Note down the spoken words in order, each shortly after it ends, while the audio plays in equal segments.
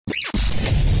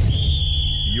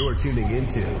You're tuning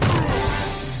into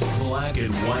Black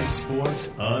and White Sports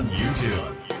on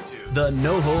YouTube. The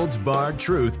no-holds-barred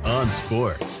truth on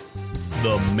sports.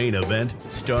 The main event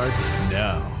starts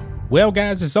now. Well,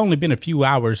 guys, it's only been a few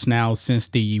hours now since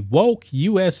the woke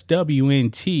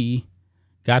USWNT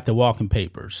got the walking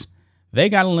papers. They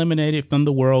got eliminated from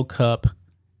the World Cup,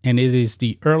 and it is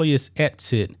the earliest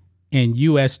exit in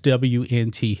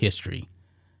USWNT history.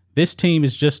 This team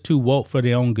is just too woke for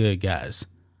their own good, guys.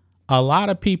 A lot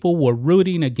of people were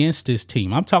rooting against this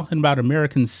team. I'm talking about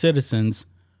American citizens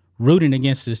rooting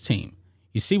against this team.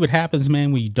 You see what happens,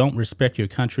 man, when you don't respect your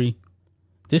country?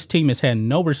 This team has had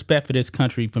no respect for this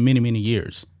country for many, many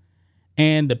years.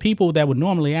 And the people that would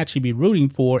normally actually be rooting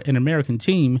for an American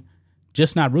team,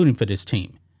 just not rooting for this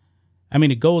team. I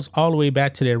mean, it goes all the way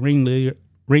back to their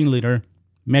ringleader,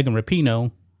 Megan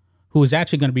Rapinoe, who is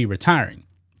actually going to be retiring.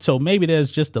 So maybe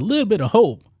there's just a little bit of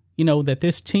hope, that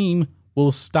this team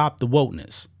will stop the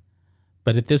wokeness.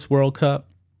 But at this World Cup,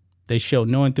 they showed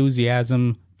no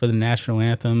enthusiasm for the national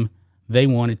anthem. They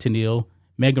wanted to kneel.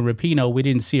 Megan Rapinoe, we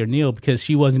didn't see her kneel because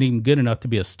she wasn't even good enough to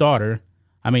be a starter.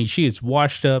 I mean, she is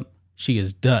washed up. She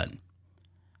is done.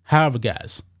 However,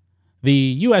 guys,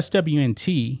 the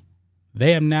USWNT,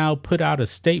 they have now put out a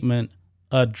statement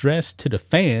addressed to the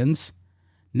fans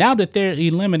now that they're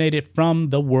eliminated from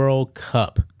the World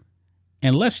Cup.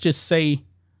 And let's just say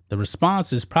the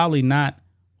response is probably not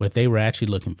what they were actually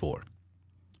looking for.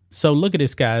 So look at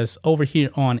this, guys, over here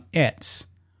on X,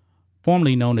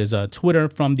 formerly known as Twitter,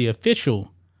 from the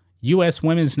official U.S.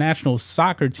 Women's National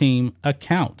Soccer Team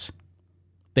account.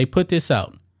 They put this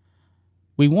out.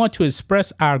 We want to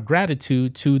express our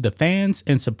gratitude to the fans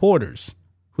and supporters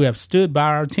who have stood by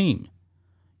our team.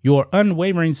 Your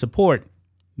unwavering support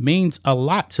means a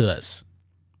lot to us,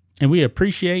 and we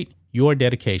appreciate your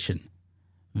dedication.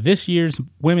 This year's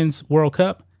Women's World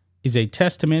Cup is a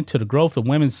testament to the growth of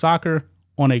women's soccer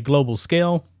on a global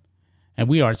scale, and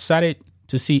we are excited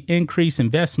to see increased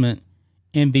investment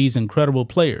in these incredible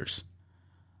players.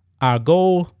 Our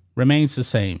goal remains the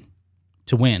same,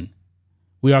 to win.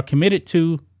 We are committed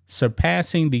to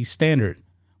surpassing the standard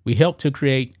we helped to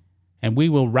create, and we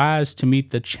will rise to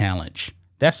meet the challenge.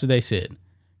 That's what they said.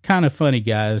 Kind of funny,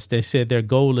 guys. They said their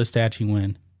goal is to actually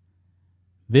win.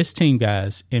 This team,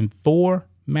 guys, in 4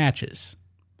 matches,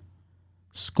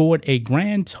 scored a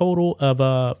grand total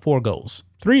of 4 goals.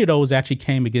 3 of those actually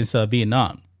came against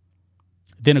Vietnam.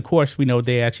 Then, of course, we know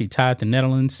they actually tied the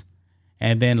Netherlands.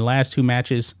 And then the last 2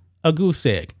 matches, a goose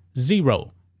egg,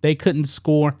 0. They couldn't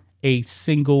score a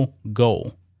single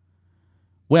goal.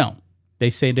 Well, they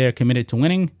say they're committed to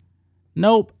winning.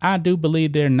 Nope, I do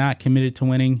believe they're not committed to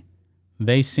winning.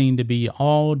 They seem to be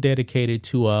all dedicated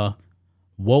to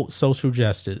woke social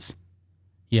justice.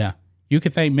 Yeah, you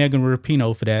can thank Megan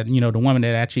Rapinoe for that. The woman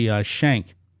that actually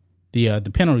shanked the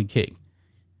penalty kick.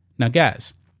 Now,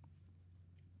 guys,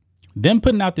 them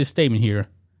putting out this statement here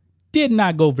did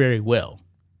not go very well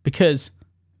because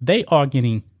they are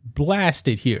getting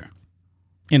blasted here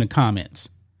in the comments.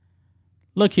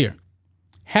 Look here.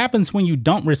 Happens when you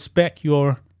don't respect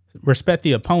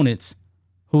the opponents.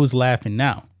 Who's laughing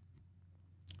now?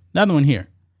 Another one here.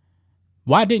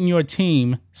 Why didn't your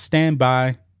team stand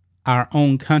by our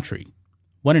own country?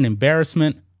 What an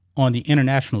embarrassment on the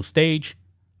international stage.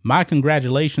 My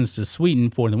congratulations to Sweden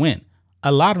for the win.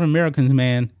 A lot of Americans,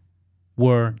 man,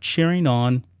 were cheering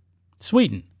on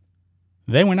Sweden.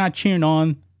 They were not cheering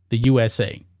on the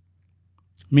USA.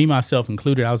 Me, myself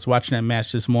included. I was watching that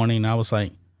match this morning and I was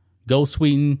like, go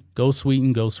Sweden, go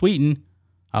Sweden, go Sweden.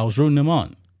 I was rooting them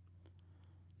on.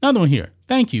 Another one here.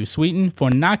 Thank you, Sweden, for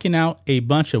knocking out a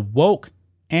bunch of woke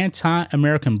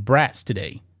anti-American brats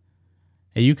today.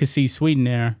 And you can see Sweden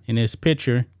there in this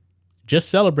picture just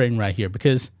celebrating right here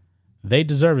because they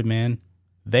deserve it, man.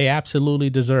 They absolutely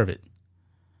deserve it.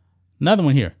 Another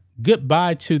one here.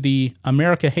 Goodbye to the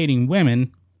America-hating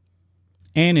women,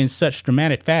 and in such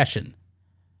dramatic fashion.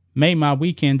 Made my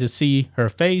weekend to see her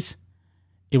face.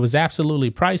 It was absolutely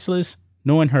priceless.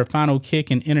 Knowing her final kick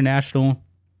in international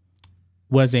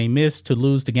was a miss to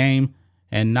lose the game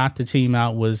and knock the team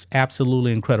out was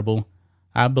absolutely incredible.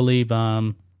 I believe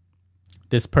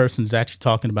this person is actually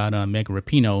talking about Megan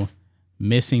Rapinoe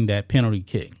missing that penalty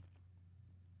kick.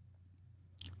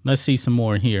 Let's see some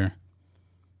more here.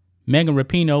 Megan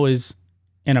Rapinoe is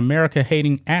an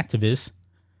America-hating activist.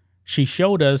 She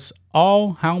showed us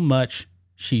all how much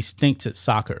she stinks at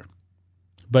soccer.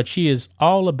 But she is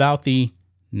all about the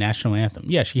national anthem.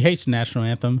 Yeah, she hates the national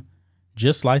anthem,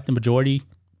 just like the majority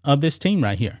of this team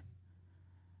right here.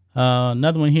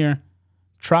 Another one here.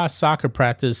 Try soccer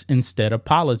practice instead of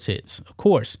politics, of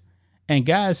course. And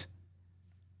guys,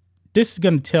 this is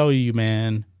going to tell you,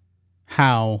 man,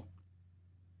 how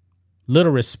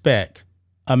little respect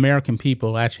American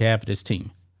people actually have for this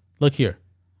team. Look here.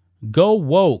 Go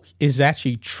Woke is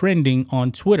actually trending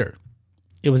on Twitter.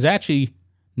 It was actually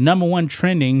 #1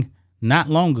 trending not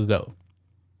long ago.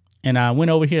 And I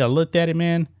went over here, I looked at it,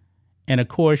 man. And of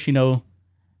course, you know,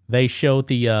 they showed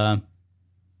the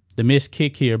missed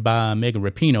kick here by Megan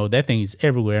Rapinoe. That thing is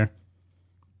everywhere.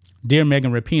 Dear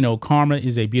Megan Rapinoe, karma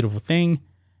is a beautiful thing.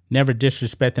 Never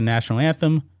disrespect the national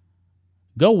anthem.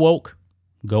 Go woke,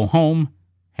 go home.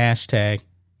 Hashtag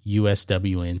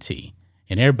USWNT.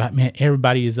 And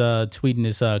everybody is tweeting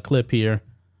this clip here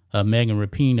of Megan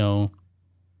Rapinoe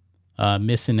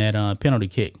missing that penalty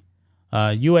kick.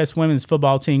 U.S. women's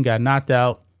football team got knocked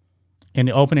out in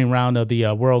the opening round of the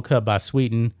World Cup by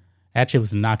Sweden. Actually, it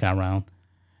was a knockout round.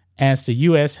 As the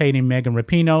U.S. hating Megan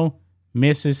Rapinoe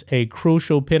misses a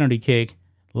crucial penalty kick.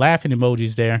 Laughing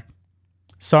emojis there.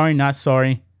 Sorry, not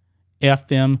sorry. F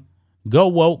them. Go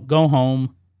woke, go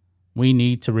home. We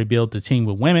need to rebuild the team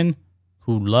with women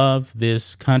who love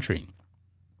this country.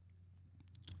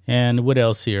 And what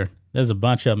else here? There's a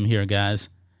bunch of them here, guys.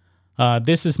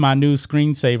 This is my new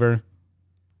screensaver.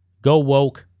 Go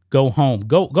woke, go home.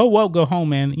 Go woke, go home,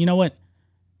 man. You know what?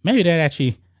 Maybe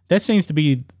that seems to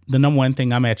be the #1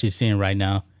 thing I'm actually seeing right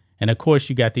now. And of course,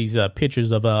 you got these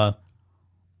pictures of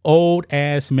old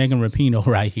ass Megan Rapinoe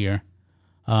right here,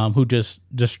 who just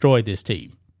destroyed this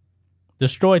team.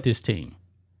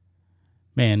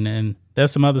 Man, and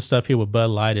there's some other stuff here with Bud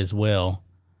Light as well.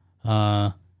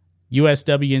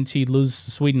 USWNT loses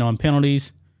to Sweden on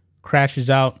penalties, crashes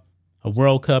out a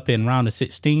World Cup in round of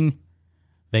 16.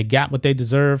 They got what they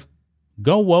deserve.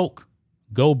 Go woke,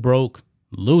 go broke,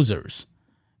 losers.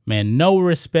 Man, no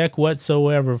respect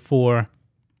whatsoever for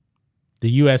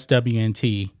the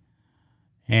USWNT.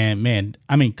 And man,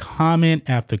 I mean, comment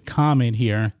after comment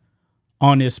here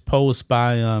on this post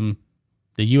by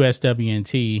the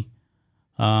USWNT.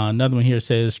 Another one here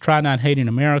says, try not hating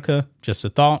America. Just a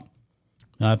thought.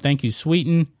 Thank you,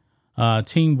 Sweden.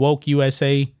 Team Woke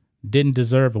USA didn't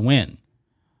deserve a win.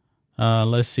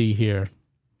 Let's see here.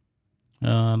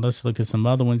 Let's look at some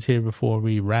other ones here before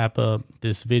we wrap up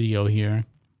this video here,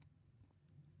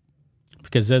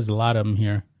 because there's a lot of them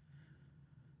here.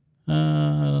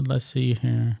 Let's see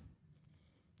here.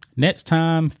 Next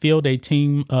time, field a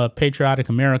team of patriotic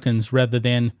Americans rather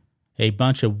than a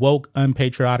bunch of woke,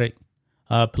 unpatriotic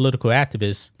political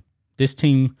activists. This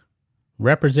team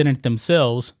represented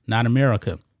themselves, not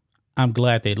America. I'm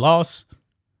glad they lost.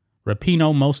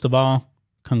 Rapinoe, most of all.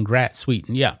 Congrats,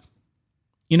 Sweden. Yeah.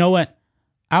 You know what?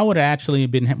 I would have actually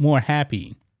been more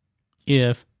happy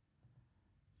if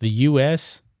the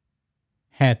U.S.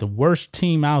 had the worst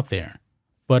team out there.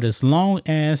 But as long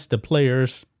as the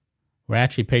players were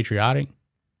actually patriotic,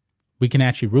 we can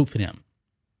actually root for them.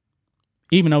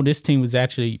 Even though this team was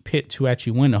actually picked to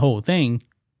actually win the whole thing,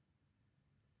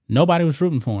 nobody was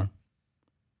rooting for him.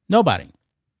 Nobody.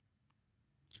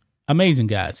 Amazing,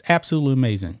 guys. Absolutely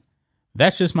amazing.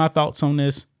 That's just my thoughts on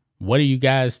this. What do you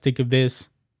guys think of this?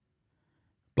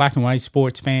 Black and white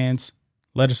sports fans,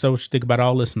 let us know what you think about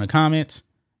all this in the comments.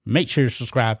 Make sure to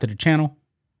subscribe to the channel,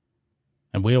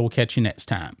 and we will catch you next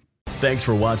time. Thanks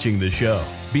for watching the show.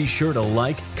 Be sure to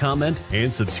like, comment,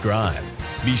 and subscribe.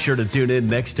 Be sure to tune in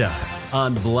next time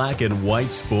on Black and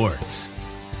White Sports.